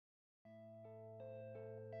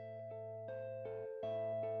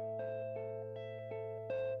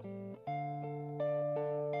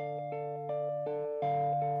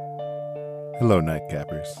Hello,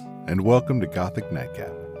 Nightcappers, and welcome to Gothic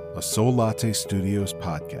Nightcap, a Soul Latte Studios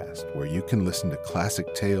podcast where you can listen to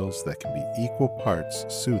classic tales that can be equal parts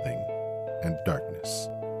soothing and darkness.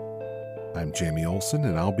 I'm Jamie Olson,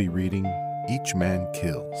 and I'll be reading Each Man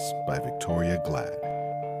Kills by Victoria Glad.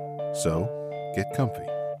 So, get comfy,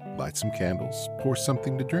 light some candles, pour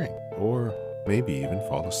something to drink, or maybe even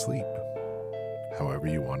fall asleep. However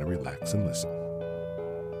you want to relax and listen.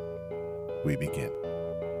 We begin.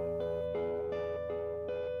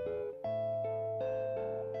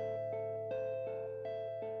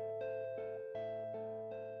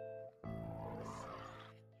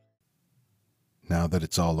 Now that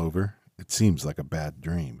it's all over, it seems like a bad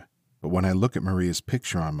dream. But when I look at Maria's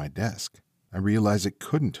picture on my desk, I realize it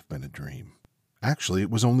couldn't have been a dream. Actually, it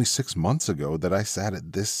was only 6 months ago that I sat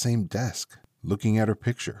at this same desk, looking at her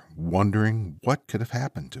picture, wondering what could have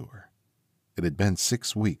happened to her. It had been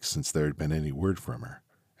 6 weeks since there had been any word from her,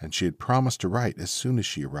 and she had promised to write as soon as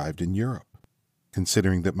she arrived in Europe.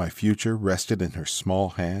 Considering that my future rested in her small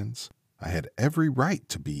hands, I had every right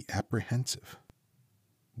to be apprehensive.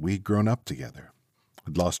 We'd grown up together,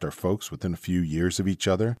 had lost our folks within a few years of each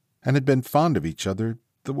other, and had been fond of each other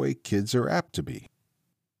the way kids are apt to be.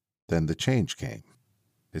 Then the change came.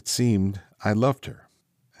 It seemed I loved her,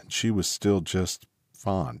 and she was still just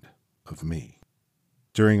fond of me.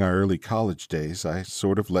 During our early college days, I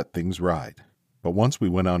sort of let things ride, but once we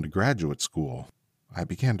went on to graduate school, I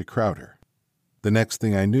began to crowd her. The next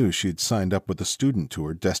thing I knew, she had signed up with a student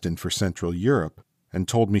tour destined for Central Europe and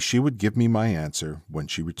told me she would give me my answer when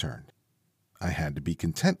she returned. I had to be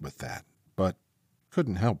content with that, but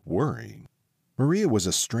couldn't help worrying. Maria was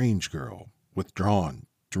a strange girl, withdrawn,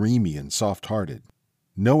 dreamy, and soft-hearted.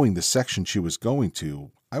 Knowing the section she was going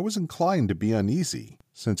to, I was inclined to be uneasy,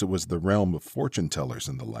 since it was the realm of fortune-tellers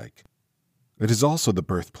and the like. It is also the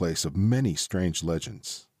birthplace of many strange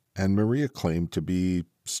legends, and Maria claimed to be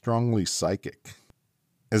strongly psychic.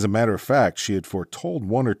 As a matter of fact, she had foretold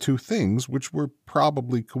one or two things which were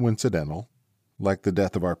probably coincidental, like the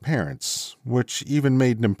death of our parents, which even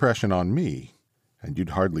made an impression on me, and you'd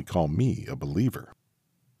hardly call me a believer.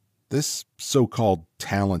 This so-called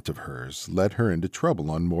talent of hers led her into trouble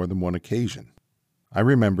on more than one occasion. I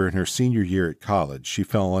remember in her senior year at college, she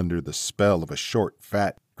fell under the spell of a short,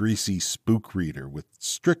 fat, greasy spook reader with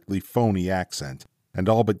strictly phony accent, and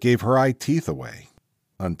all but gave her eye teeth away,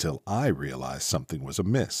 until I realized something was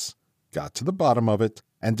amiss, got to the bottom of it,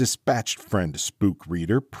 and dispatched friend spook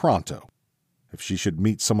reader pronto. If she should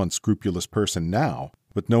meet some unscrupulous person now,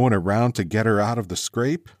 with no one around to get her out of the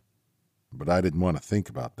scrape? But I didn't want to think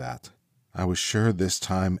about that. I was sure this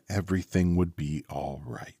time everything would be all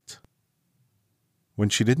right. When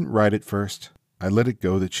she didn't write at first, I let it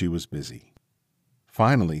go that she was busy.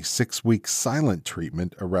 Finally, 6 weeks silent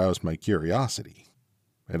treatment aroused my curiosity.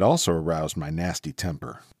 It also aroused my nasty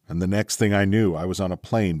temper, and the next thing I knew, I was on a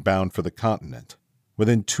plane bound for the continent.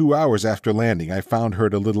 Within 2 hours after landing, I found her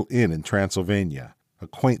at a little inn in Transylvania, a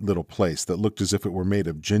quaint little place that looked as if it were made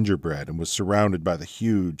of gingerbread and was surrounded by the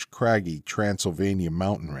huge, craggy Transylvania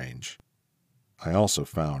mountain range. I also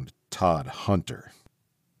found Todd Hunter.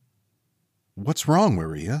 "What's wrong,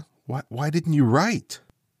 Maria? Why didn't you write?"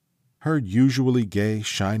 Her usually gay,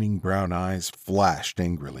 shining brown eyes flashed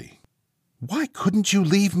angrily. "Why couldn't you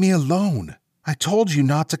leave me alone? I told you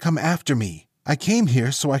not to come after me. I came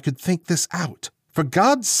here so I could think this out. For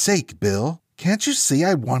God's sake, Bill, can't you see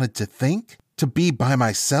I wanted to think? To be by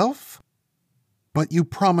myself?" "But you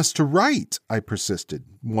promised to write," I persisted,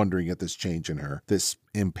 wondering at this change in her, this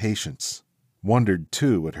impatience. Wondered,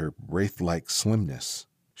 too, at her wraith-like slimness.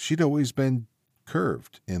 She'd always been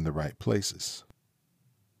curved in the right places.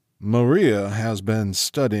 "Maria has been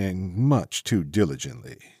studying much too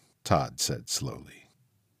diligently," Todd said slowly.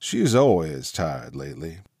 "She's always tired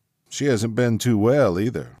lately. She hasn't been too well,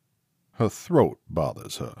 either. Her throat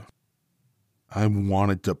bothers her." I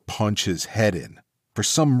wanted to punch his head in. For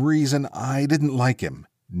some reason, I didn't like him.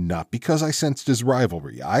 Not because I sensed his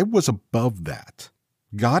rivalry. I was above that.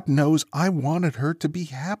 God knows I wanted her to be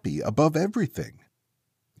happy above everything.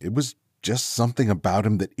 It was just something about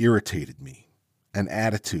him that irritated me. An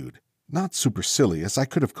attitude. Not supercilious, I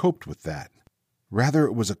could have coped with that. Rather,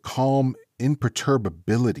 it was a calm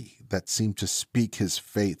imperturbability that seemed to speak his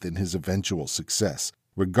faith in his eventual success,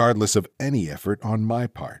 regardless of any effort on my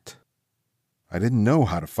part. I didn't know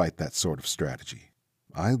how to fight that sort of strategy.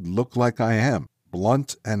 I looked like I am,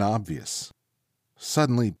 blunt and obvious.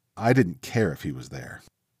 Suddenly, I didn't care if he was there.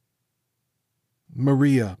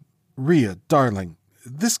 Ria, darling,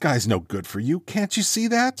 this guy's no good for you. Can't you see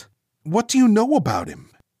that? What do you know about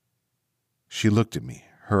him?" She looked at me,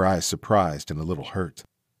 her eyes surprised and a little hurt.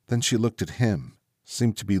 Then she looked at him,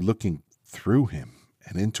 seemed to be looking through him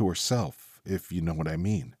and into herself, if you know what I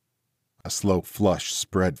mean. A slow flush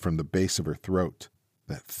spread from the base of her throat,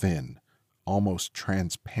 that thin, almost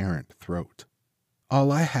transparent throat.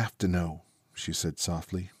 "All I have to know," she said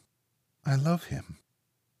softly. "I love him."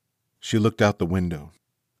 She looked out the window.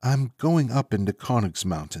 "I'm going up into Connigs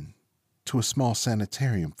Mountain, to a small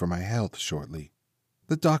sanitarium for my health shortly.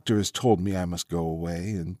 The doctor has told me I must go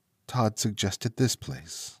away, and Todd suggested this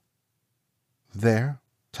place. There,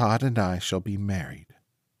 Todd and I shall be married."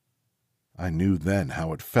 I knew then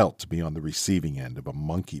how it felt to be on the receiving end of a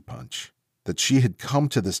monkey punch. That she had come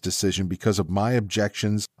to this decision because of my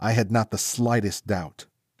objections, I had not the slightest doubt.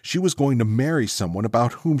 She was going to marry someone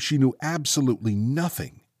about whom she knew absolutely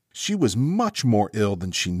nothing. She was much more ill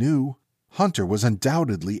than she knew. Hunter was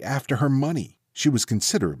undoubtedly after her money. She was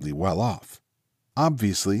considerably well off.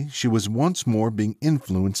 Obviously, she was once more being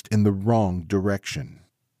influenced in the wrong direction.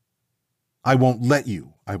 "I won't let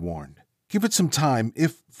you," I warned. "Give it some time,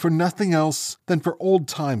 if for nothing else, then for old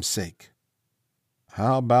time's sake."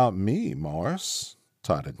 "How about me, Morris?"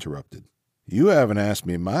 Todd interrupted. "You haven't asked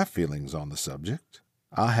me my feelings on the subject.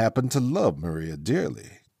 I happen to love Maria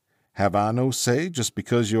dearly. Have I no say just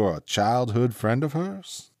because you're a childhood friend of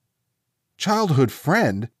hers?" "Childhood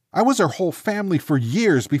friend? I was her whole family for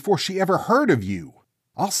years before she ever heard of you.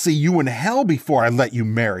 I'll see you in hell before I let you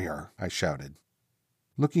marry her," I shouted.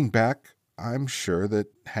 Looking back, I'm sure that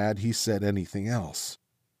had he said anything else,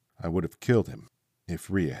 I would have killed him if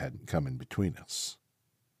Rhea hadn't come in between us.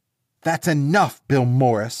 "That's enough, Bill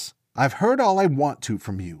Morris. I've heard all I want to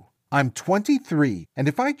from you. I'm 23, and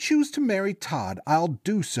if I choose to marry Todd, I'll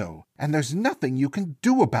do so, and there's nothing you can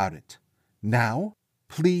do about it. Now,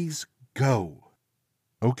 please go."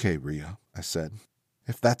 "Okay, Rhea," I said,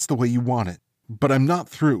 "if that's the way you want it. But I'm not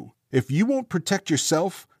through. If you won't protect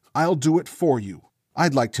yourself, I'll do it for you.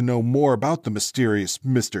 I'd like to know more about the mysterious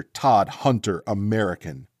Mr. Todd Hunter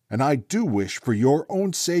American, and I do wish for your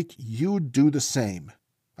own sake you'd do the same.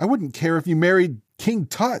 I wouldn't care if you married King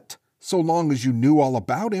Tut, so long as you knew all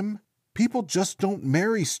about him. People just don't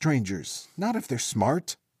marry strangers, not if they're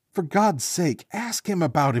smart. For God's sake, ask him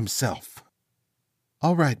about himself."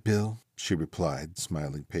 "All right, Bill," she replied,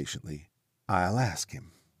 smiling patiently. "I'll ask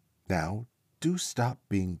him. Now, do stop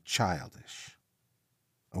being childish."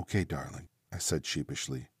 "Okay, darling," I said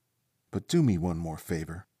sheepishly. "But do me one more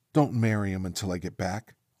favor. Don't marry him until I get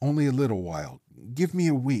back. Only a little while. Give me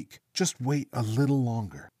a week. Just wait a little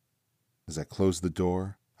longer." As I closed the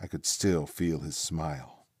door, I could still feel his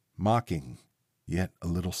smile, mocking, yet a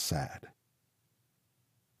little sad.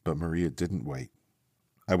 But Maria didn't wait.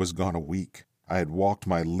 I was gone a week. I had walked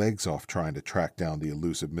my legs off trying to track down the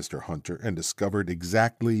elusive Mr. Hunter and discovered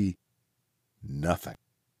exactly nothing.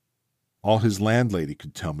 All his landlady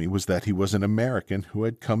could tell me was that he was an American who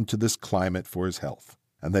had come to this climate for his health,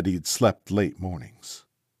 and that he had slept late mornings.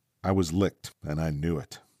 I was licked, and I knew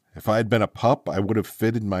it. If I had been a pup, I would have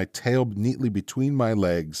fitted my tail neatly between my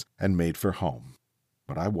legs and made for home.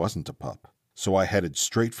 But I wasn't a pup, so I headed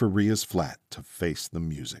straight for Rhea's flat to face the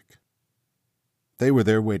music. They were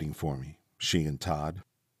there waiting for me, she and Todd.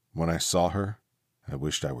 When I saw her, I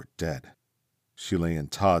wished I were dead. She lay in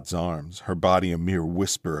Todd's arms, her body a mere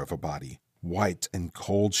whisper of a body. White and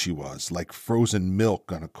cold she was, like frozen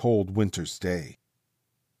milk on a cold winter's day.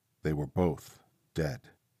 They were both dead.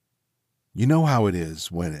 You know how it is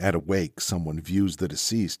when at a wake someone views the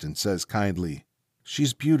deceased and says kindly,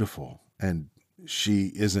 "She's beautiful," and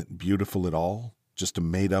she isn't beautiful at all, just a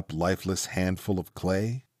made-up lifeless handful of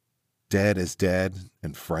clay? Dead as dead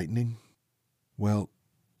and frightening? Well,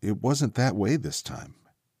 it wasn't that way this time.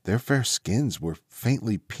 Their fair skins were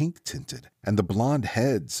faintly pink-tinted, and the blonde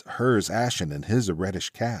heads, hers ashen and his a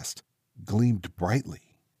reddish cast, gleamed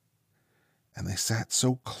brightly. And they sat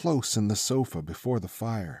so close in the sofa before the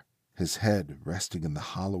fire, his head resting in the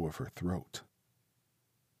hollow of her throat.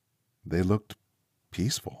 They looked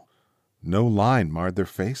peaceful. No line marred their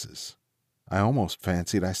faces. I almost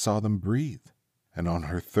fancied I saw them breathe, and on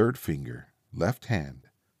her third finger, left hand,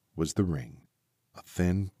 was the ring, a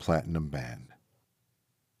thin platinum band.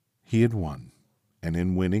 He had won, and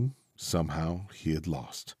in winning, somehow he had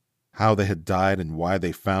lost. How they had died and why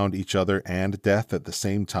they found each other and death at the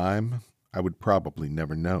same time, I would probably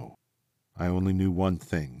never know. I only knew one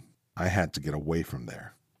thing. I had to get away from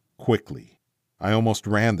there. Quickly. I almost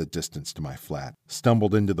ran the distance to my flat,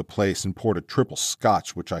 stumbled into the place and poured a triple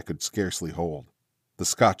scotch which I could scarcely hold. The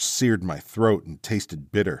scotch seared my throat and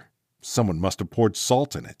tasted bitter. Someone must have poured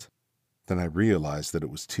salt in it. Then I realized that it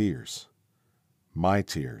was tears. My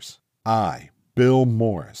tears. I, Bill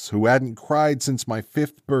Morris, who hadn't cried since my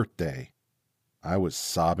 5th birthday. I was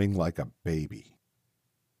sobbing like a baby.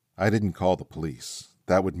 I didn't call the police.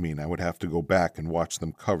 That would mean I would have to go back and watch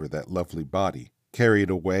them cover that lovely body, carry it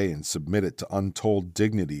away and submit it to untold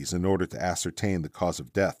dignities in order to ascertain the cause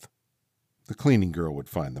of death. The cleaning girl would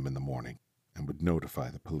find them in the morning and would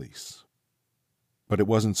notify the police. But it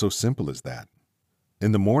wasn't so simple as that.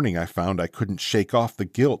 In the morning I found I couldn't shake off the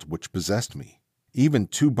guilt which possessed me. Even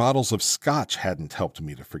 2 bottles of scotch hadn't helped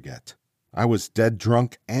me to forget. I was dead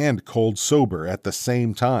drunk and cold sober at the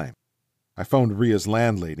same time. I phoned Ria's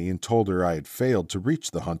landlady and told her I had failed to reach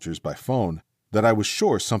the Hunters by phone, that I was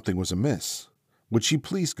sure something was amiss. Would she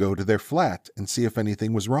please go to their flat and see if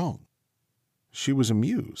anything was wrong? She was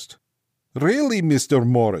amused. "Really, Mr.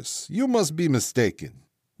 Morris, you must be mistaken.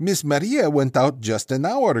 Miss Maria went out just an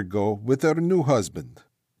hour ago with her new husband.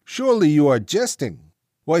 Surely you are jesting.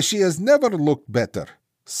 Why, she has never looked better.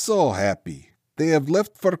 So happy. They have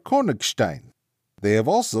left for Königstein. They have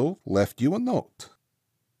also left you a note."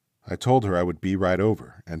 I told her I would be right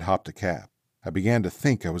over and hopped a cab. I began to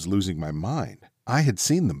think I was losing my mind. I had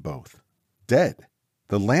seen them both. Dead.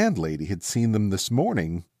 The landlady had seen them this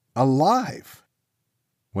morning, alive.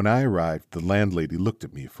 When I arrived, the landlady looked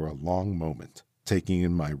at me for a long moment, taking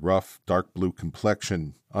in my rough, dark blue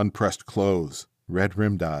complexion, unpressed clothes,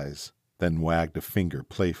 red-rimmed eyes, then wagged a finger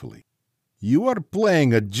playfully. "You are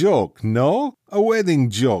playing a joke, no? A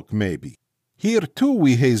wedding joke, maybe. Here, too,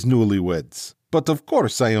 we haze newlyweds. But of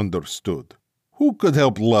course I understood. Who could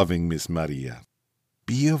help loving Miss Maria?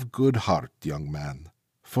 Be of good heart, young man.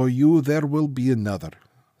 For you there will be another,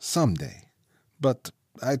 some day. But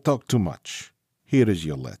I talk too much. Here is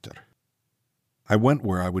your letter." I went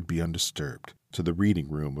where I would be undisturbed, to the reading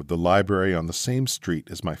room of the library on the same street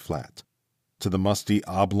as my flat, to the musty,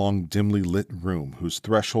 oblong, dimly lit room whose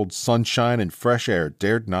threshold sunshine and fresh air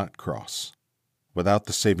dared not cross. Without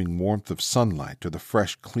the saving warmth of sunlight or the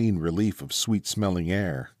fresh, clean relief of sweet-smelling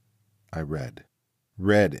air, I read,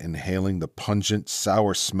 inhaling the pungent,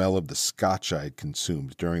 sour smell of the scotch I had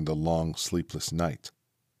consumed during the long, sleepless night.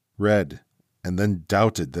 Read, and then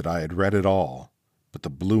doubted that I had read it all, but the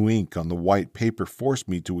blue ink on the white paper forced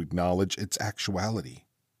me to acknowledge its actuality.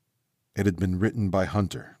 It had been written by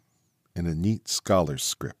Hunter, in a neat scholar's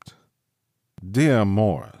script. "Dear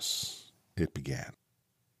Morris," it began,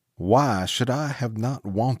 "why should I have not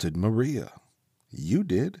wanted Maria? You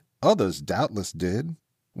did. Others doubtless did.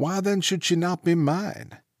 Why then should she not be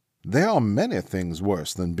mine? There are many things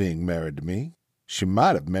worse than being married to me. She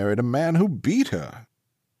might have married a man who beat her.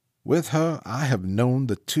 With her I have known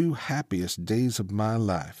the 2 happiest days of my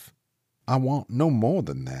life. I want no more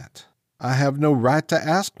than that. I have no right to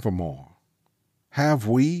ask for more. Have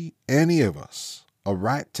we, any of us, a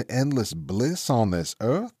right to endless bliss on this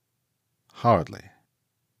earth? Hardly.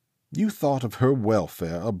 You thought of her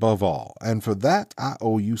welfare above all, and for that I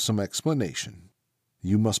owe you some explanation.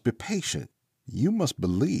 You must be patient, you must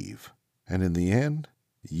believe, and in the end,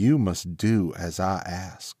 you must do as I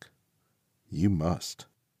ask. You must.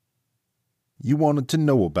 You wanted to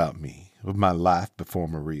know about me, of my life before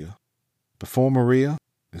Maria. Before Maria,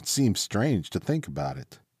 it seems strange to think about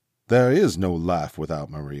it. There is no life without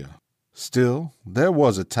Maria. Still, there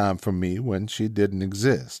was a time for me when she didn't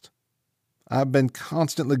exist. I've been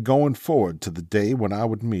constantly going forward to the day when I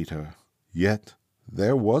would meet her. Yet,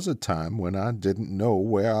 there was a time when I didn't know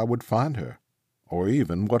where I would find her, or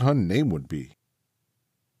even what her name would be.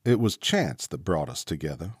 It was chance that brought us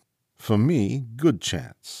together. For me, good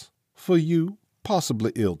chance. For you,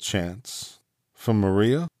 possibly ill chance. For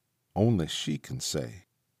Maria, only she can say.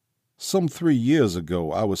 Some 3 years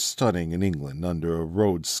ago I was studying in England under a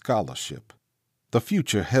Rhodes Scholarship. The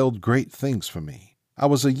future held great things for me. I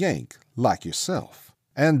was a Yank, like yourself,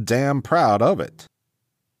 and damn proud of it.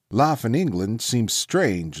 Life in England seemed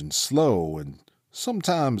strange and slow and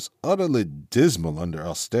sometimes utterly dismal under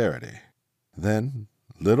austerity. Then,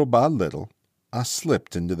 little by little, I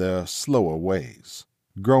slipped into their slower ways,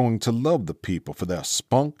 growing to love the people for their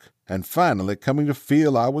spunk and finally coming to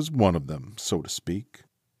feel I was one of them, so to speak.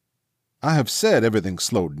 I have said everything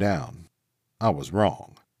slowed down. I was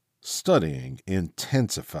wrong. Studying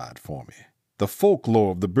intensified for me. The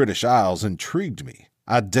folklore of the British Isles intrigued me.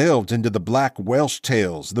 I delved into the black Welsh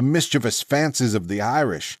tales, the mischievous fancies of the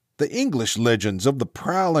Irish, the English legends of the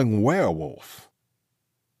prowling werewolf.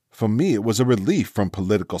 For me it was a relief from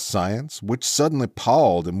political science, which suddenly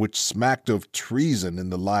palled and which smacked of treason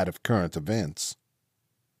in the light of current events.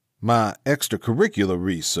 My extracurricular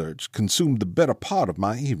research consumed the better part of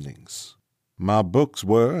my evenings. My books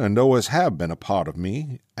were and always have been a part of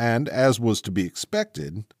me, and, as was to be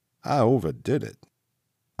expected, I overdid it.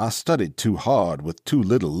 I studied too hard with too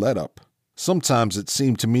little let-up. Sometimes it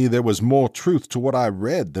seemed to me there was more truth to what I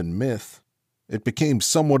read than myth. It became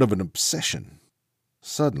somewhat of an obsession.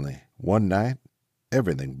 Suddenly, one night,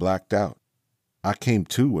 everything blacked out. I came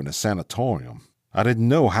to in a sanatorium. I didn't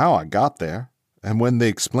know how I got there, and when they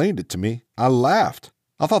explained it to me, I laughed.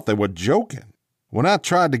 I thought they were joking. When I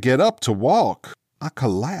tried to get up to walk, I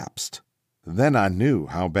collapsed. Then I knew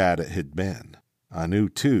how bad it had been. I knew,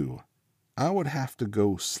 too, I would have to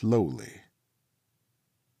go slowly.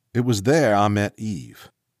 It was there I met Eve.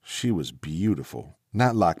 She was beautiful,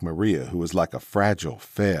 not like Maria, who was like a fragile,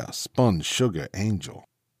 fair, spun sugar angel.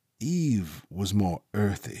 Eve was more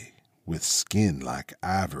earthy, with skin like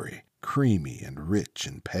ivory, creamy and rich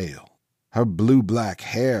and pale. Her blue-black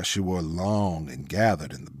hair she wore long and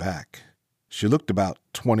gathered in the back. She looked about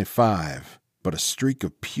 25, but a streak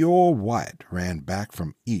of pure white ran back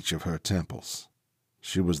from each of her temples.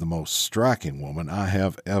 She was the most striking woman I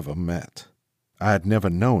have ever met. I had never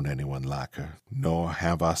known anyone like her, nor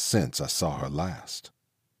have I since I saw her last.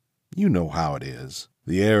 You know how it is.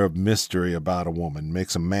 The air of mystery about a woman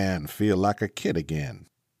makes a man feel like a kid again.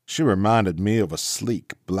 She reminded me of a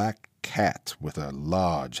sleek black cat with her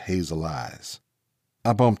large hazel eyes.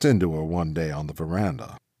 I bumped into her one day on the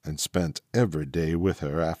veranda and spent every day with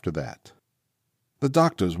her after that. The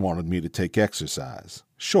doctors wanted me to take exercise,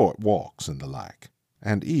 short walks and the like,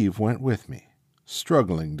 and Eve went with me,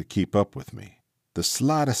 struggling to keep up with me. The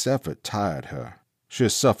slightest effort tired her. She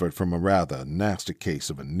has suffered from a rather nasty case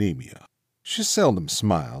of anemia. She seldom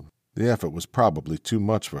smiled. The effort was probably too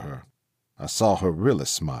much for her. I saw her really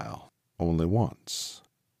smile only once.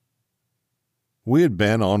 We had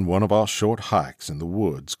been on one of our short hikes in the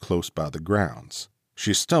woods close by the grounds.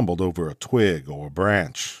 She stumbled over a twig or a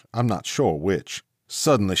branch, I'm not sure which.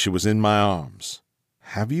 Suddenly she was in my arms.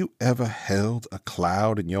 Have you ever held a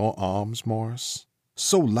cloud in your arms, Morris?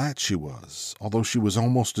 So light she was, although she was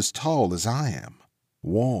almost as tall as I am.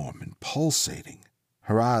 Warm and pulsating.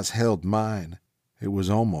 Her eyes held mine. It was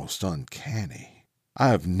almost uncanny. I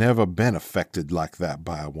have never been affected like that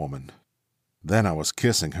by a woman. Then I was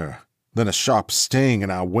kissing her. Then a sharp sting,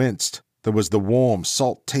 and I winced. There was the warm,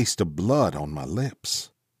 salt taste of blood on my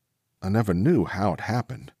lips. I never knew how it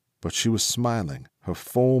happened, but she was smiling, her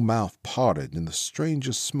full mouth parted in the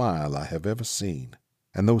strangest smile I have ever seen,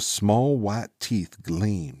 and those small white teeth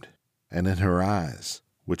gleamed, and in her eyes,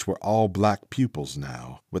 which were all black pupils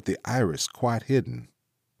now, with the iris quite hidden,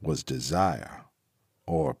 was desire,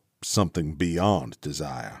 or something beyond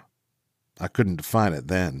desire. I couldn't define it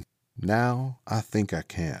then. Now I think I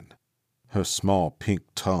can. Her small pink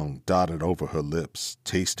tongue dotted over her lips,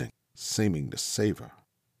 tasting, seeming to savor.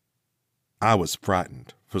 I was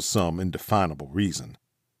frightened for some indefinable reason.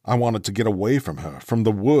 I wanted to get away from her, from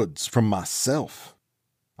the woods, from myself.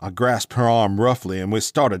 I grasped her arm roughly, and we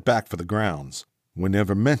started back for the grounds. We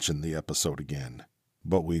never mentioned the episode again,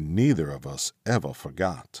 but we neither of us ever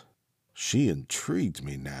forgot. She intrigued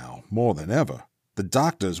me now, more than ever. The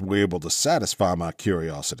doctors were able to satisfy my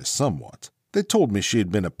curiosity somewhat. They told me she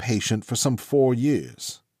had been a patient for some 4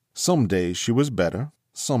 years. Some days she was better,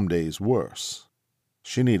 some days worse.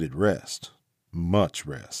 She needed rest, much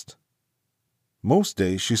rest. Most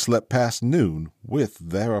days she slept past noon with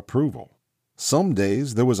their approval. Some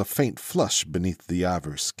days there was a faint flush beneath the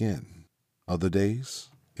ivory skin. Other days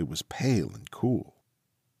it was pale and cool.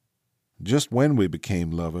 Just when we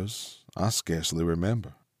became lovers, I scarcely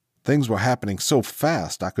remember. Things were happening so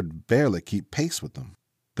fast I could barely keep pace with them.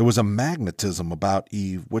 There was a magnetism about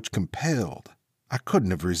Eve which compelled. I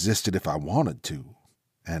couldn't have resisted if I wanted to,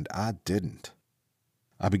 and I didn't.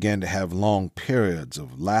 I began to have long periods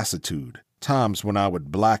of lassitude, times when I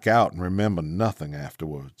would black out and remember nothing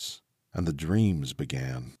afterwards, and the dreams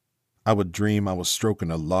began. I would dream I was stroking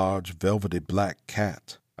a large, velvety black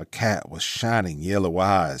cat, a cat with shining yellow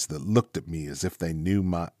eyes that looked at me as if they knew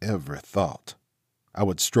my every thought. I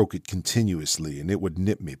would stroke it continuously, and it would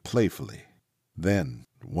nip me playfully. Then,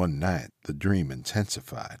 one night, the dream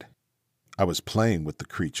intensified. I was playing with the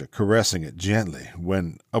creature, caressing it gently,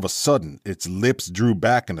 when, of a sudden, its lips drew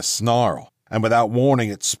back in a snarl, and without warning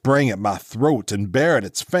it sprang at my throat and buried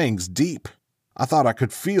its fangs deep. I thought I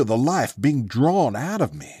could feel the life being drawn out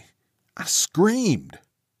of me. I screamed.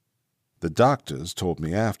 The doctors told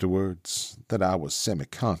me afterwards that I was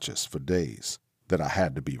semi-conscious for days, that I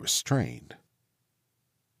had to be restrained.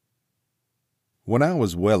 When I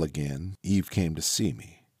was well again, Eve came to see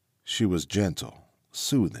me. She was gentle,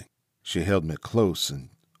 soothing. She held me close, and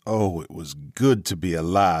oh, it was good to be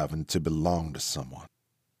alive and to belong to someone.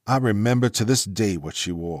 I remember to this day what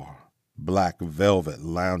she wore. Black velvet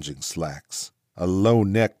lounging slacks, a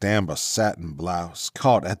low-necked amber satin blouse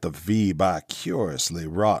caught at the V by a curiously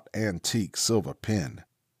wrought antique silver pin.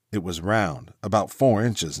 It was round, about 4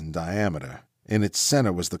 inches in diameter. In its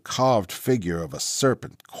center was the carved figure of a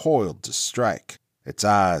serpent coiled to strike. Its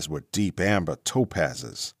eyes were deep amber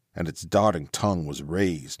topazes, and its darting tongue was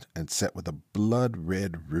raised and set with a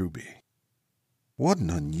blood-red ruby. "What an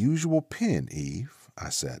unusual pin, Eve," I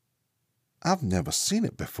said. "I've never seen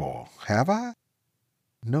it before, have I?"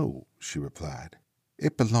 "No," she replied.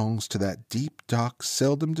 "It belongs to that deep, dark,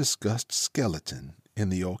 seldom discussed skeleton in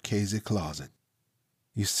the Orcasi closet.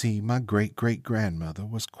 You see, my great-great-grandmother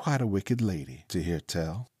was quite a wicked lady, to hear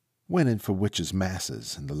tell. Went in for witches'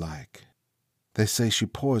 masses and the like. They say she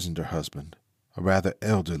poisoned her husband, a rather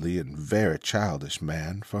elderly and very childish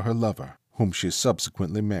man, for her lover, whom she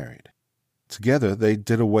subsequently married. Together they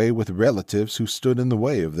did away with relatives who stood in the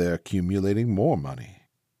way of their accumulating more money.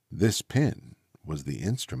 This pin was the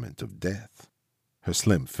instrument of death." Her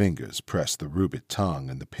slim fingers pressed the ruby tongue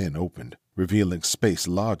and the pin opened, revealing space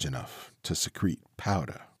large enough to secrete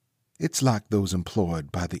powder. "It's like those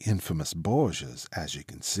employed by the infamous Borgias, as you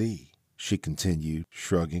can see," she continued,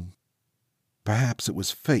 shrugging. "Perhaps it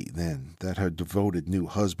was fate, then, that her devoted new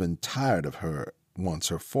husband tired of her once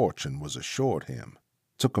her fortune was assured him,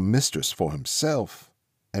 took a mistress for himself,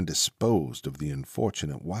 and disposed of the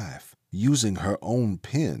unfortunate wife, using her own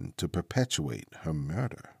pin to perpetuate her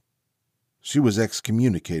murder. She was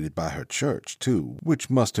excommunicated by her church, too, which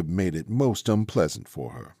must have made it most unpleasant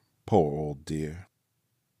for her, poor old dear."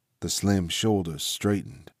 The slim shoulders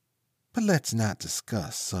straightened. "But let's not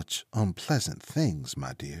discuss such unpleasant things,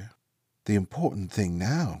 my dear. The important thing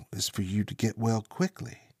now is for you to get well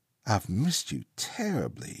quickly. I've missed you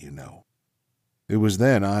terribly, you know." It was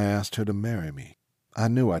then I asked her to marry me. I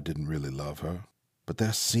knew I didn't really love her, but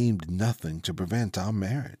there seemed nothing to prevent our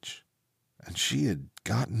marriage. And she had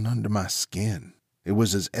gotten under my skin. It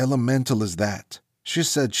was as elemental as that. She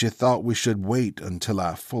said she thought we should wait until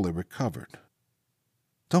I fully recovered.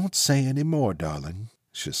 "Don't say any more, darling,"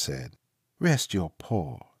 she said. "Rest your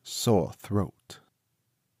poor, sore throat."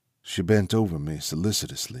 She bent over me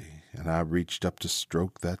solicitously, and I reached up to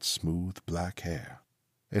stroke that smooth black hair.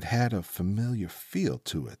 It had a familiar feel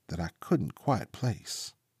to it that I couldn't quite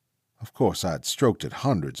place. Of course, I'd stroked it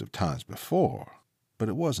hundreds of times before, but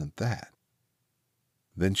it wasn't that.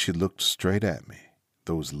 Then she looked straight at me,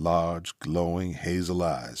 those large, glowing hazel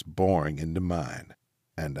eyes boring into mine,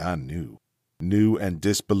 and I knew and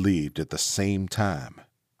disbelieved at the same time.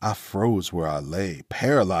 I froze where I lay,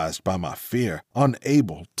 paralyzed by my fear,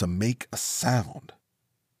 unable to make a sound.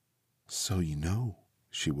 "So you know,"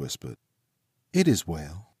 she whispered. "It is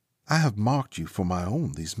well. I have marked you for my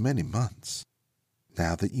own these many months.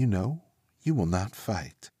 Now that you know, you will not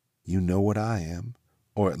fight. You know what I am,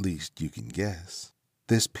 or at least you can guess.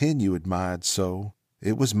 This pin you admired so,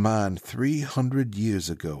 it was mine 300 years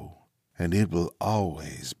ago, and it will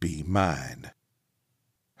always be mine."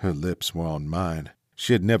 Her lips were on mine.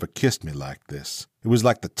 She had never kissed me like this. It was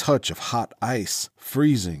like the touch of hot ice,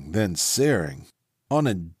 freezing, then searing.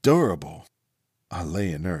 Unendurable. I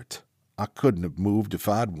lay inert. I couldn't have moved if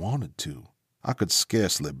I'd wanted to. I could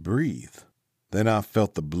scarcely breathe. Then I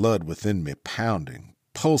felt the blood within me pounding,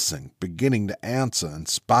 pulsing, beginning to answer in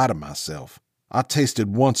spite of myself. I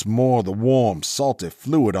tasted once more the warm, salty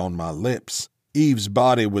fluid on my lips. Eve's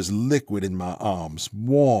body was liquid in my arms,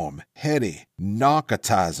 warm, heady,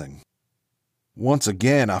 narcotizing. Once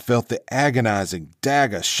again I felt the agonizing,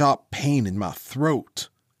 dagger-sharp pain in my throat,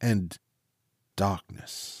 and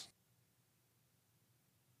darkness.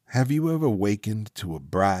 Have you ever wakened to a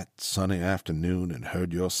bright, sunny afternoon and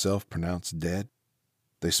heard yourself pronounced dead?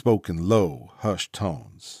 They spoke in low, hushed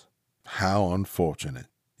tones. How unfortunate.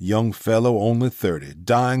 Young fellow only 30,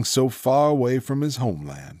 dying so far away from his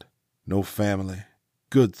homeland. No family.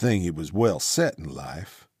 Good thing he was well set in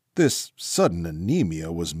life. This sudden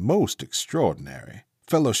anemia was most extraordinary.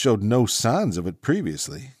 Fellow showed no signs of it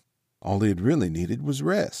previously. All he had really needed was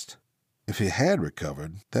rest. If he had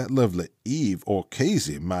recovered, that lovely Eve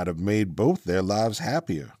Orcasi might have made both their lives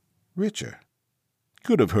happier, richer.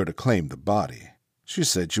 Could have heard her claim the body. She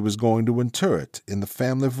said she was going to inter it in the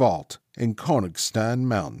family vault in Konigstein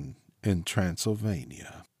Mountain in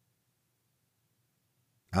Transylvania.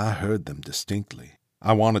 I heard them distinctly.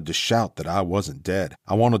 I wanted to shout that I wasn't dead.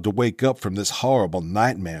 I wanted to wake up from this horrible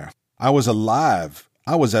nightmare. I was alive.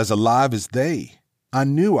 I was as alive as they. I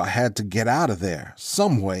knew I had to get out of there,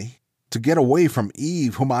 some way, to get away from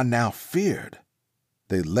Eve, whom I now feared.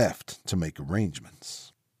 They left to make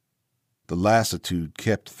arrangements. The lassitude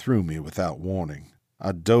kept through me without warning.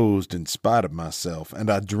 I dozed in spite of myself, and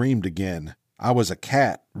I dreamed again. I was a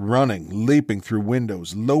cat, running, leaping through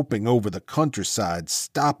windows, loping over the countryside,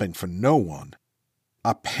 stopping for no one.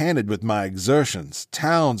 I panted with my exertions.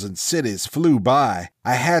 Towns and cities flew by.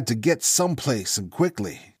 I had to get someplace and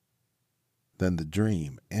quickly. Then the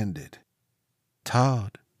dream ended.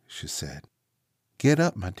 "Todd," she said, Get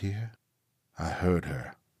up, my dear. I heard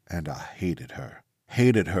her, and I hated her.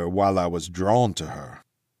 Hated her while I was drawn to her.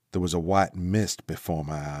 There was a white mist before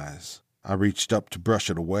my eyes. I reached up to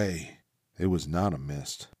brush it away. It was not a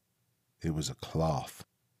mist. It was a cloth.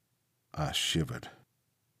 I shivered.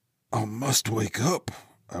 I must wake up,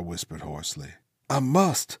 I whispered hoarsely. I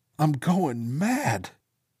must. I'm going mad.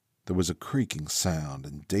 There was a creaking sound,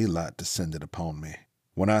 and daylight descended upon me.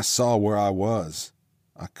 When I saw where I was,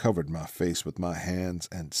 I covered my face with my hands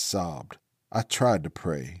and sobbed. I tried to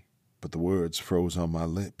pray, but the words froze on my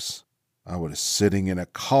lips. I was sitting in a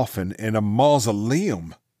coffin in a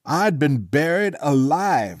mausoleum. I'd been buried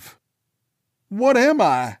alive. What am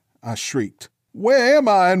I? I shrieked. Where am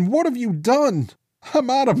I, and what have you done?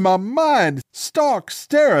 I'm out of my mind, stark,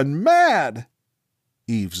 staring, mad.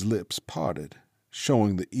 Eve's lips parted,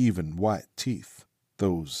 showing the even white teeth,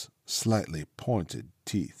 those slightly pointed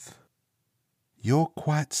teeth. You're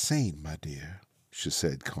quite sane, my dear, she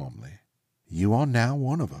said calmly. You are now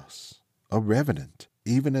one of us, a revenant,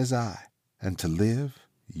 even as I, and to live,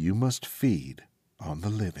 you must feed on the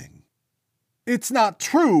living. It's not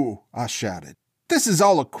true, I shouted. This is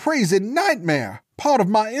all a crazy nightmare, part of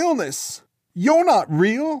my illness. You're not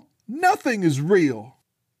real. Nothing is real.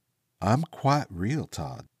 I'm quite real,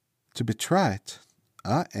 Todd. To be trite,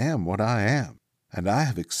 I am what I am, and I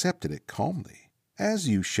have accepted it calmly, as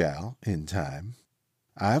you shall in time.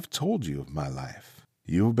 I have told you of my life.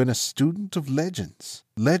 You have been a student of legends.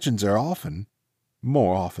 Legends are often,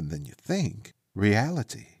 more often than you think,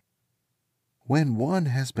 reality. When one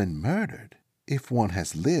has been murdered, if one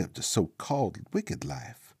has lived a so-called wicked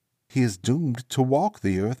life, he is doomed to walk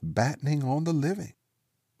the earth battening on the living.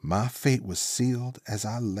 My fate was sealed as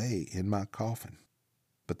I lay in my coffin.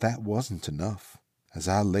 But that wasn't enough. As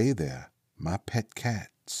I lay there, my pet cat,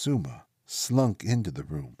 Suma, slunk into the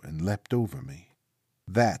room and leapt over me.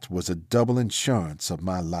 That was a double insurance of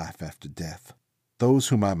my life after death. Those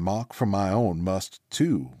whom I mock for my own must,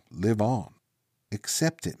 too, live on.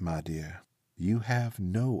 Accept it, my dear. You have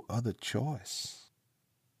no other choice.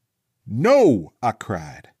 No, I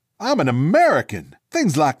cried. I'm an American.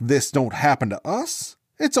 Things like this don't happen to us.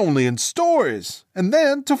 It's only in stories, and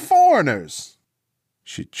then to foreigners.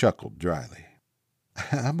 She chuckled dryly.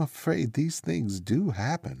 I'm afraid these things do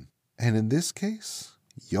happen, and in this case,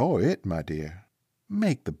 you're it, my dear.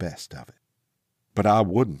 Make the best of it. But I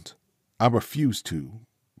wouldn't. I refused to,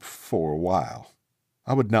 for a while.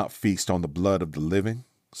 I would not feast on the blood of the living.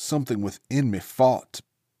 Something within me fought,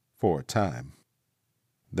 for a time.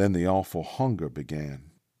 Then the awful hunger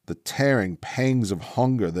began, the tearing pangs of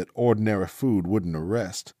hunger that ordinary food wouldn't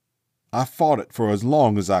arrest. I fought it for as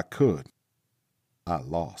long as I could. I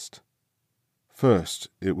lost. First,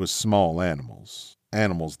 it was small animals,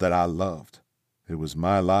 animals that I loved. It was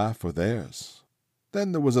my life or theirs.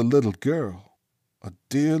 Then there was a little girl, a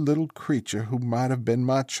dear little creature who might have been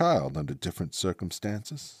my child under different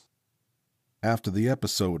circumstances. After the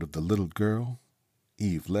episode of the little girl,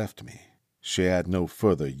 Eve left me. She had no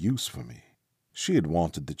further use for me. She had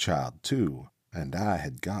wanted the child too, and I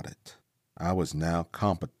had got it. I was now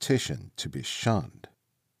competition to be shunned.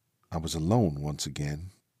 I was alone once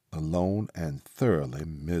again, alone and thoroughly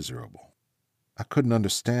miserable. I couldn't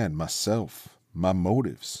understand myself, my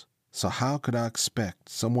motives, so how could I expect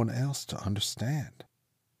someone else to understand?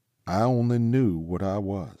 I only knew what I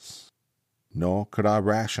was. Nor could I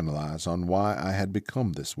rationalize on why I had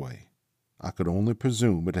become this way. I could only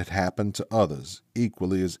presume it had happened to others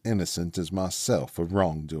equally as innocent as myself of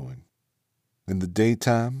wrongdoing. In the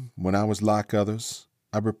daytime, when I was like others,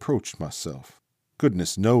 I reproached myself.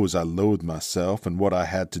 Goodness knows I loathed myself and what I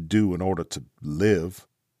had to do in order to live.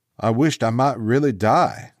 I wished I might really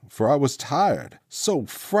die, for I was tired, so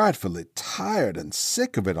frightfully tired and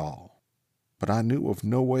sick of it all. But I knew of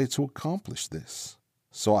no way to accomplish this.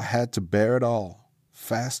 So I had to bear it all,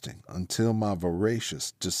 fasting until my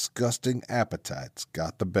voracious, disgusting appetites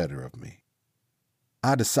got the better of me.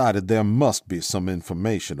 I decided there must be some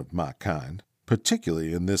information of my kind,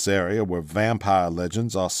 particularly in this area where vampire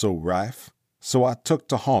legends are so rife, so I took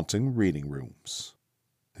to haunting reading rooms.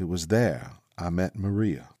 It was there I met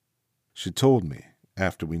Maria. She told me,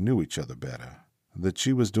 after we knew each other better, that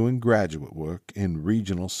she was doing graduate work in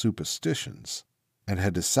regional superstitions, and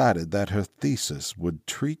had decided that her thesis would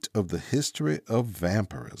treat of the history of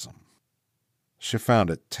vampirism. She found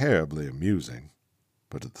it terribly amusing,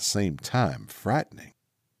 but at the same time frightening.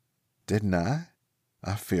 Didn't I?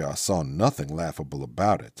 I fear I saw nothing laughable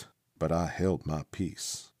about it, but I held my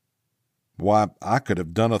peace. Why, I could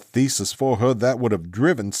have done a thesis for her that would have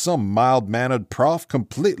driven some mild-mannered prof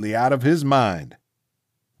completely out of his mind.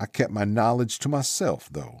 I kept my knowledge to myself,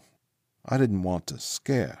 though. I didn't want to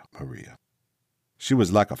scare Maria. She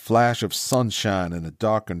was like a flash of sunshine in a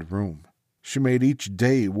darkened room. She made each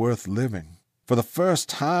day worth living. For the first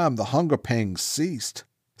time, the hunger pangs ceased.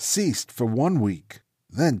 Ceased for 1 week,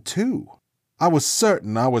 then 2. I was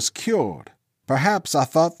certain I was cured. Perhaps I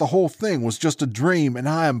thought the whole thing was just a dream, and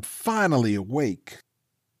I am finally awake.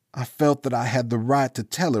 I felt that I had the right to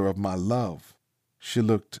tell her of my love. She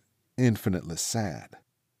looked infinitely sad.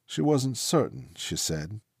 She wasn't certain, she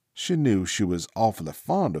said. She knew she was awfully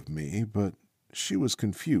fond of me, but she was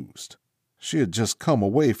confused. She had just come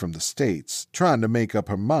away from the States, trying to make up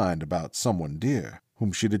her mind about someone dear,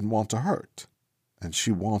 whom she didn't want to hurt, and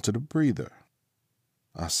she wanted a breather.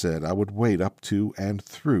 I said I would wait up to and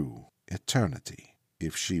through eternity,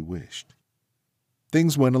 if she wished.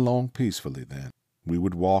 Things went along peacefully then. We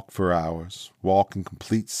would walk for hours, walk in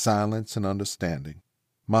complete silence and understanding.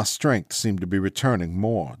 My strength seemed to be returning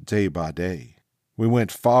more day by day. We went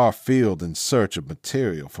far afield in search of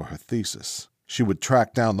material for her thesis. She would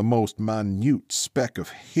track down the most minute speck of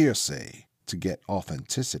hearsay to get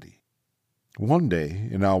authenticity. One day,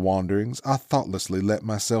 in our wanderings, I thoughtlessly let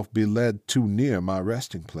myself be led too near my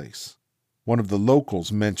resting place. One of the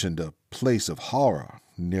locals mentioned a place of horror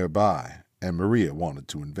nearby, and Maria wanted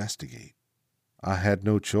to investigate. I had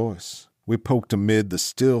no choice. We poked amid the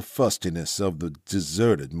still fustiness of the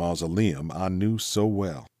deserted mausoleum I knew so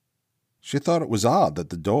well. She thought it was odd that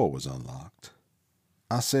the door was unlocked.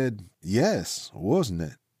 I said, yes, wasn't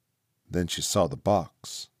it? Then she saw the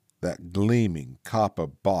box, that gleaming copper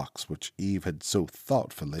box which Eve had so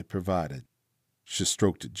thoughtfully provided. She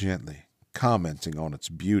stroked it gently, commenting on its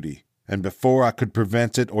beauty, and before I could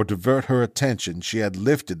prevent it or divert her attention, she had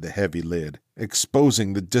lifted the heavy lid,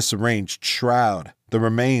 exposing the disarranged shroud, the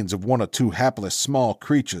remains of 1 or 2 hapless small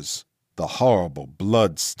creatures, the horrible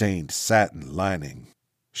blood-stained satin lining.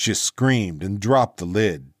 She screamed and dropped the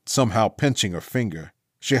lid, somehow pinching her finger.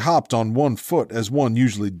 She hopped on 1 foot as one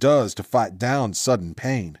usually does to fight down sudden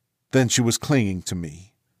pain. Then she was clinging to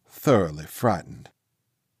me, thoroughly frightened.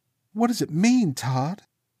 "What does it mean, Todd?"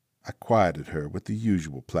 I quieted her with the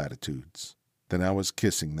usual platitudes. Then I was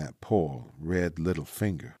kissing that poor, red little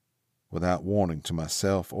finger. Without warning to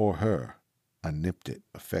myself or her, I nipped it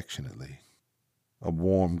affectionately. A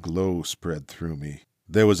warm glow spread through me.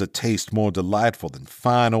 There was a taste more delightful than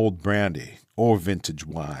fine old brandy or vintage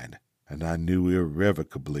wine, and I knew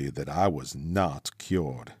irrevocably that I was not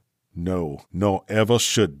cured. No, nor ever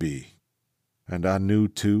should be. And I knew,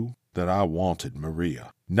 too, that I wanted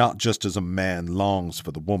Maria, not just as a man longs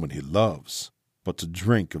for the woman he loves, but to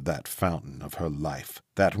drink of that fountain of her life,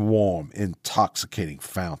 that warm, intoxicating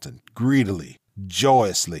fountain, greedily,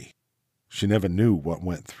 joyously. She never knew what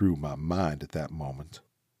went through my mind at that moment.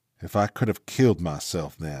 If I could have killed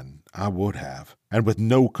myself then, I would have, and with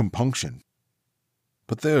no compunction.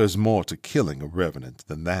 But there is more to killing a revenant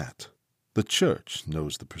than that. The church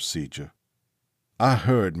knows the procedure. I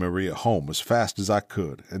hurried Maria home as fast as I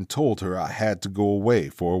could and told her I had to go away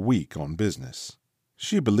for a week on business.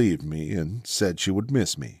 She believed me and said she would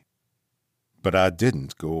miss me. But I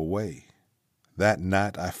didn't go away. That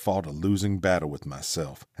night I fought a losing battle with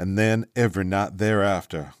myself, and then every night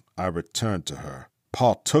thereafter I returned to her,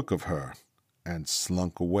 partook of her, and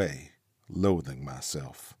slunk away, loathing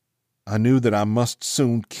myself. I knew that I must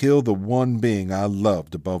soon kill the one being I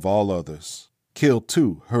loved above all others, kill,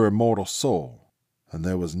 too, her immortal soul, and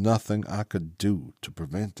there was nothing I could do to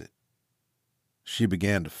prevent it. She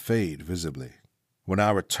began to fade visibly. When I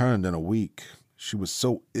returned in a week, she was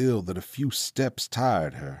so ill that a few steps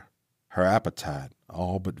tired her. Her appetite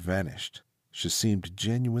all but vanished. She seemed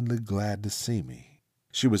genuinely glad to see me.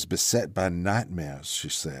 She was beset by nightmares, she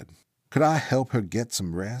said. Could I help her get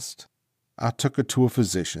some rest? I took her to a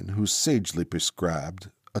physician who sagely prescribed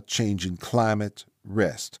a change in climate,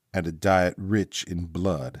 rest, and a diet rich in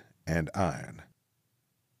blood and iron.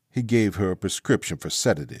 He gave her a prescription for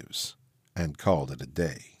sedatives and called it a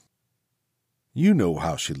day. You know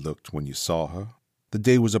how she looked when you saw her. The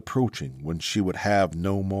day was approaching when she would have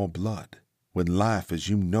no more blood, when life as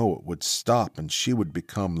you know it would stop and she would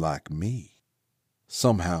become like me.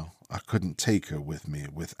 Somehow I couldn't take her with me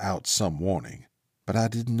without some warning, but I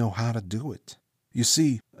didn't know how to do it. You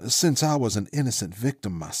see, since I was an innocent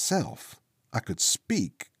victim myself, I could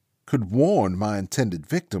speak, could warn my intended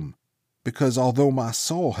victim, because although my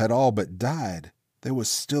soul had all but died, there was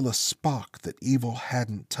still a spark that evil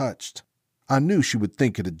hadn't touched. I knew she would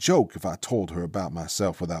think it a joke if I told her about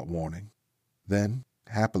myself without warning. Then,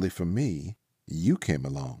 happily for me, you came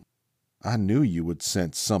along. I knew you would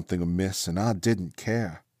sense something amiss, and I didn't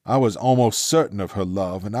care. I was almost certain of her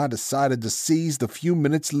love, and I decided to seize the few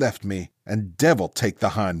minutes left me, and devil take the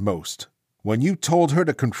hindmost. When you told her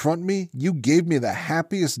to confront me, you gave me the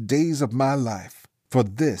happiest days of my life. For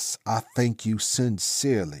this I thank you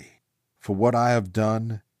sincerely, for what I have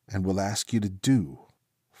done and will ask you to do.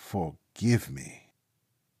 Forgive me."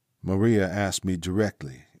 Maria asked me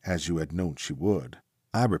directly, as you had known she would.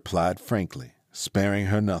 I replied frankly, sparing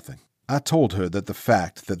her nothing. I told her that the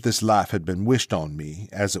fact that this life had been wished on me,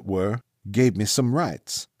 as it were, gave me some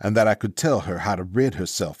rights, and that I could tell her how to rid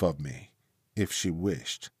herself of me, if she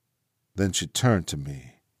wished. Then she turned to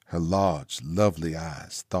me, her large, lovely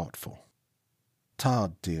eyes thoughtful.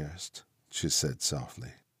 "Todd, dearest," she said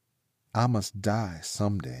softly, "I must die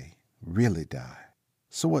some day, really die.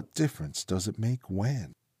 So what difference does it make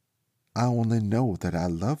when? I only know that I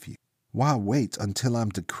love you. Why wait until I'm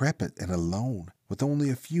decrepit and alone, with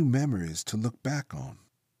only a few memories to look back on?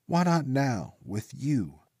 Why not now, with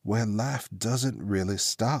you, where life doesn't really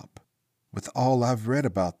stop? With all I've read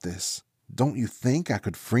about this, don't you think I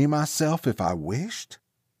could free myself if I wished?"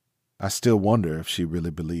 I still wonder if she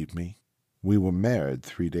really believed me. We were married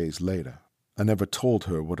 3 days later. I never told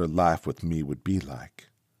her what her life with me would be like.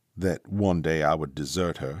 That one day I would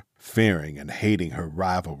desert her, fearing and hating her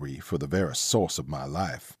rivalry for the very source of my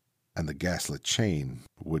life, and the gaslit chain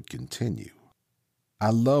would continue. I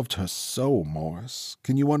loved her so, Morris.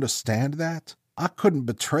 Can you understand that? I couldn't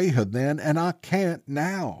betray her then, and I can't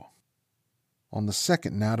now. On the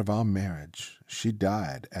second night of our marriage, she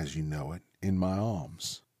died, as you know it, in my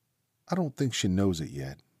arms. I don't think she knows it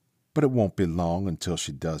yet, but it won't be long until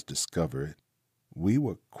she does discover it. We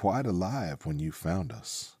were quite alive when you found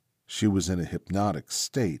us. She was in a hypnotic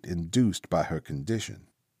state induced by her condition.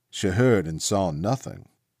 She heard and saw nothing,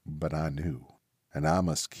 but I knew, and I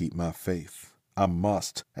must keep my faith. I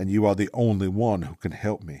must, and you are the only one who can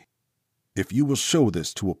help me. If you will show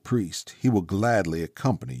this to a priest, he will gladly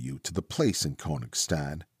accompany you to the place in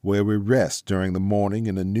Konigstein where we rest during the morning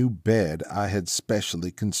in a new bed I had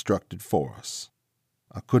specially constructed for us.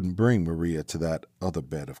 I couldn't bring Maria to that other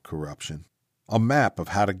bed of corruption. A map of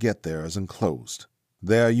how to get there is enclosed.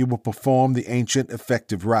 There you will perform the ancient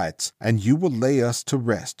effective rites, and you will lay us to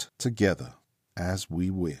rest together, as we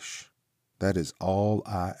wish. That is all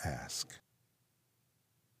I ask."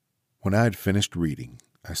 When I had finished reading,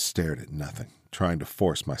 I stared at nothing, trying to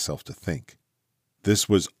force myself to think. This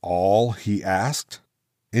was all he asked?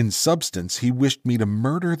 In substance, he wished me to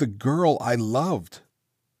murder the girl I loved.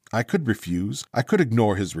 I could refuse. I could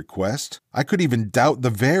ignore his request. I could even doubt the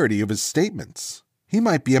verity of his statements. He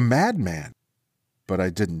might be a madman. But I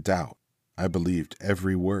didn't doubt. I believed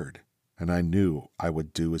every word, and I knew I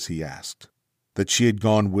would do as he asked. That she had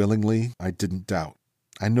gone willingly, I didn't doubt.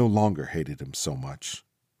 I no longer hated him so much.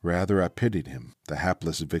 Rather, I pitied him, the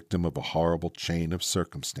hapless victim of a horrible chain of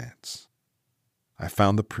circumstance. I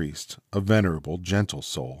found the priest, a venerable, gentle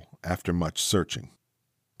soul, after much searching.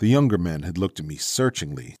 The younger men had looked at me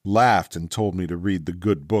searchingly, laughed, and told me to read the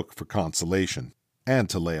good book for consolation, and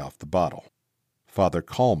to lay off the bottle. Father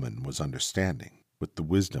Kalman was understanding, with the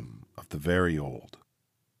wisdom of the very old.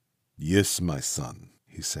 "Yes, my son,"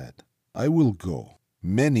 he said, "I will go.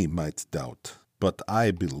 Many might doubt, but I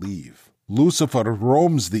believe. Lucifer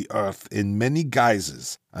roams the earth in many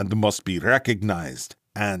guises and must be recognized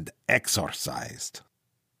and exorcised."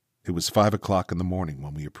 It was 5 o'clock in the morning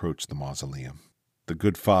when we approached the mausoleum. The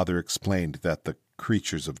good father explained that the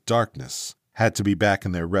creatures of darkness had to be back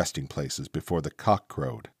in their resting places before the cock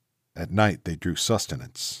crowed. At night they drew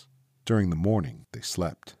sustenance. During the morning they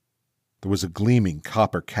slept. There was a gleaming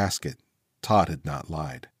copper casket. Todd had not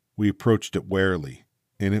lied. We approached it warily.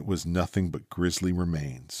 In it was nothing but grisly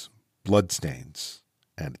remains, bloodstains,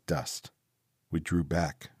 and dust. We drew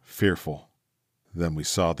back, fearful. Then we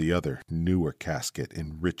saw the other, newer casket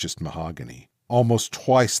in richest mahogany, almost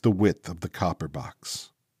twice the width of the copper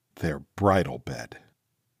box. Their bridal bed.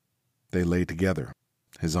 They lay together,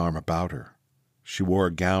 his arm about her. She wore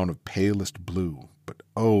a gown of palest blue, but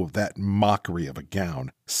oh, that mockery of a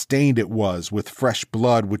gown! Stained it was with fresh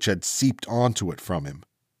blood which had seeped onto it from him.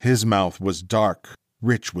 His mouth was dark,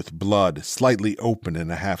 rich with blood, slightly open in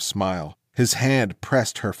a half-smile. His hand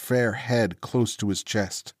pressed her fair head close to his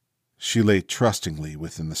chest. She lay trustingly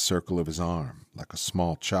within the circle of his arm, like a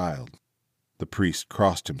small child. The priest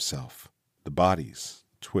crossed himself. The bodies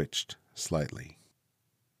twitched slightly.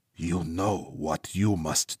 "You know what you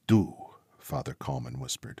must do," Father Kalman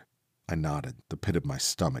whispered. I nodded, the pit of my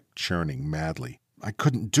stomach churning madly. I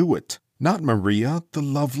couldn't do it. Not Maria, the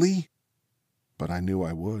lovely. But I knew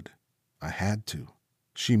I would. I had to.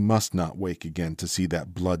 She must not wake again to see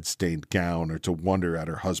that blood-stained gown or to wonder at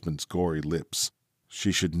her husband's gory lips.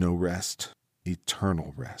 She should know rest,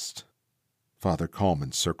 eternal rest. Father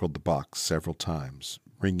Kalman circled the box several times,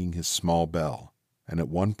 ringing his small bell, and at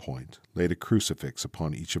one point laid a crucifix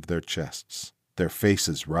upon each of their chests. Their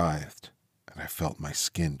faces writhed, and I felt my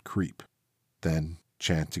skin creep. Then,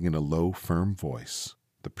 chanting in a low, firm voice,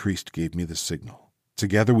 the priest gave me the signal.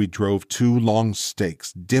 Together we drove 2 long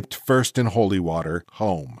stakes, dipped first in holy water,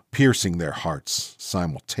 home, piercing their hearts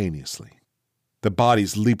simultaneously. The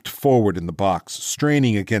bodies leaped forward in the box,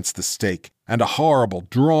 straining against the stake, and a horrible,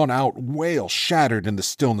 drawn-out wail shattered in the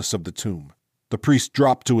stillness of the tomb. The priest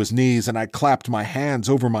dropped to his knees, and I clapped my hands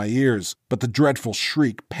over my ears, but the dreadful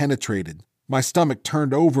shriek penetrated. My stomach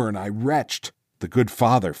turned over, and I retched. The good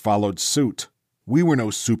father followed suit. We were no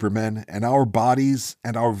supermen, and our bodies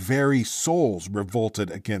and our very souls revolted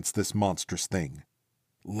against this monstrous thing.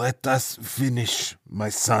 "Let us finish, my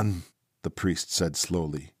son," the priest said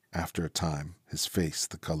slowly, after a time, his face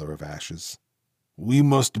the color of ashes. "We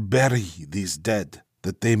must bury these dead,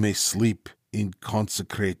 that they may sleep in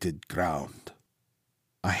consecrated ground."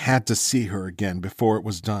 I had to see her again before it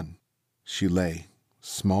was done. She lay,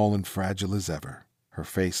 small and fragile as ever, her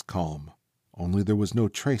face calm, only there was no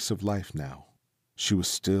trace of life now. She was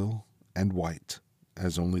still and white,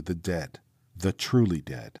 as only the dead, the truly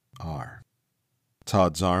dead, are.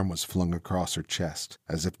 Todd's arm was flung across her chest,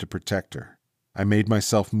 as if to protect her. I made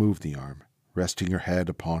myself move the arm, resting her head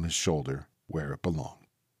upon his shoulder, where it belonged.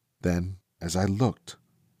 Then, as I looked,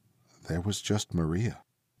 there was just Maria.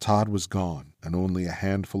 Todd was gone, and only a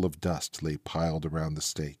handful of dust lay piled around the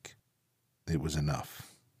stake. It was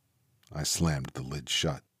enough. I slammed the lid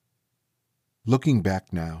shut. Looking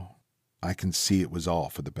back now, I can see it was all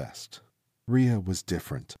for the best. Rhea was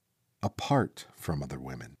different, apart from other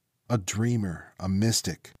women, a dreamer, a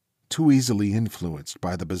mystic, too easily influenced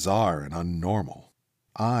by the bizarre and unnormal.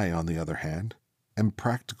 I, on the other hand, am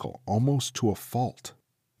practical almost to a fault.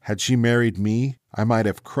 Had she married me, I might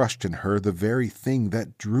have crushed in her the very thing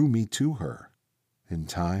that drew me to her. In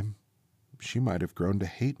time, she might have grown to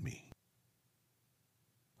hate me.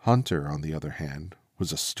 Hunter, on the other hand,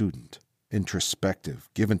 was a student, introspective,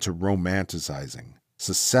 given to romanticizing,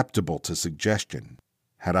 susceptible to suggestion.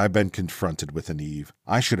 Had I been confronted with an Eve,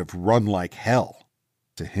 I should have run like hell.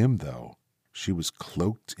 To him, though, she was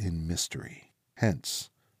cloaked in mystery, hence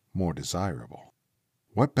more desirable.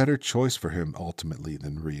 What better choice for him ultimately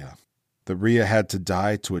than Rhea? That Rhea had to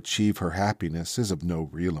die to achieve her happiness is of no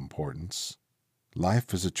real importance.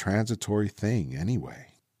 Life is a transitory thing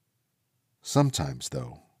anyway. Sometimes,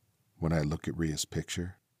 though, when I look at Rhea's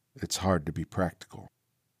picture, it's hard to be practical.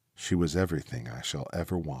 She was everything I shall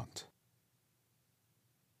ever want.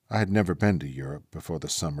 I had never been to Europe before the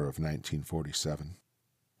summer of 1947.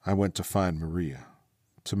 I went to find Maria,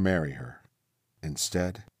 to marry her.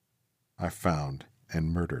 Instead, I found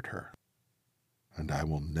and murdered her, and I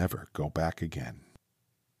will never go back again.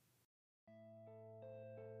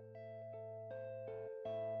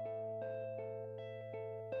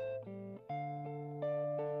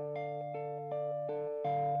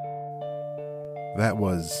 That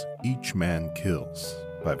was Each Man Kills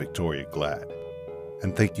by Victoria Glad.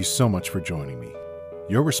 And thank you so much for joining me.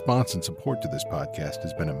 Your response and support to this podcast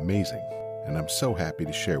has been amazing, and I'm so happy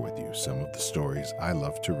to share with you some of the stories I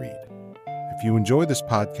love to read. If you enjoy this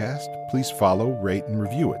podcast, please follow, rate, and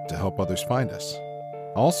review it to help others find us.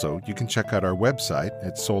 Also, you can check out our website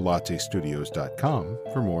at soullatestudios.com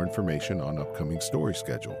for more information on upcoming story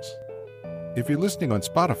schedules. If you're listening on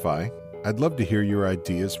Spotify, I'd love to hear your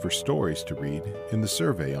ideas for stories to read in the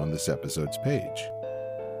survey on this episode's page.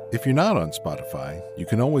 If you're not on Spotify, you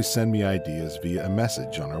can always send me ideas via a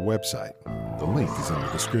message on our website. The link is in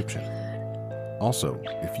the description. Also,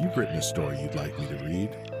 if you've written a story you'd like me to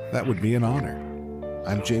read, that would be an honor.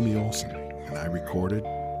 I'm Jamie Olson, and I recorded,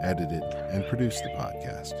 edited, and produced the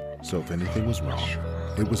podcast, so if anything was wrong,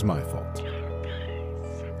 it was my fault.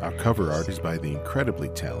 Our cover art is by the incredibly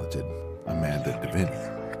talented Amanda Devine,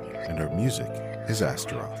 and our music is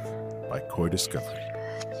Astaroth by Koi Discovery.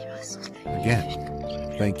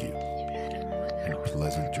 Again, thank you, and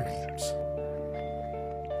pleasant dreams.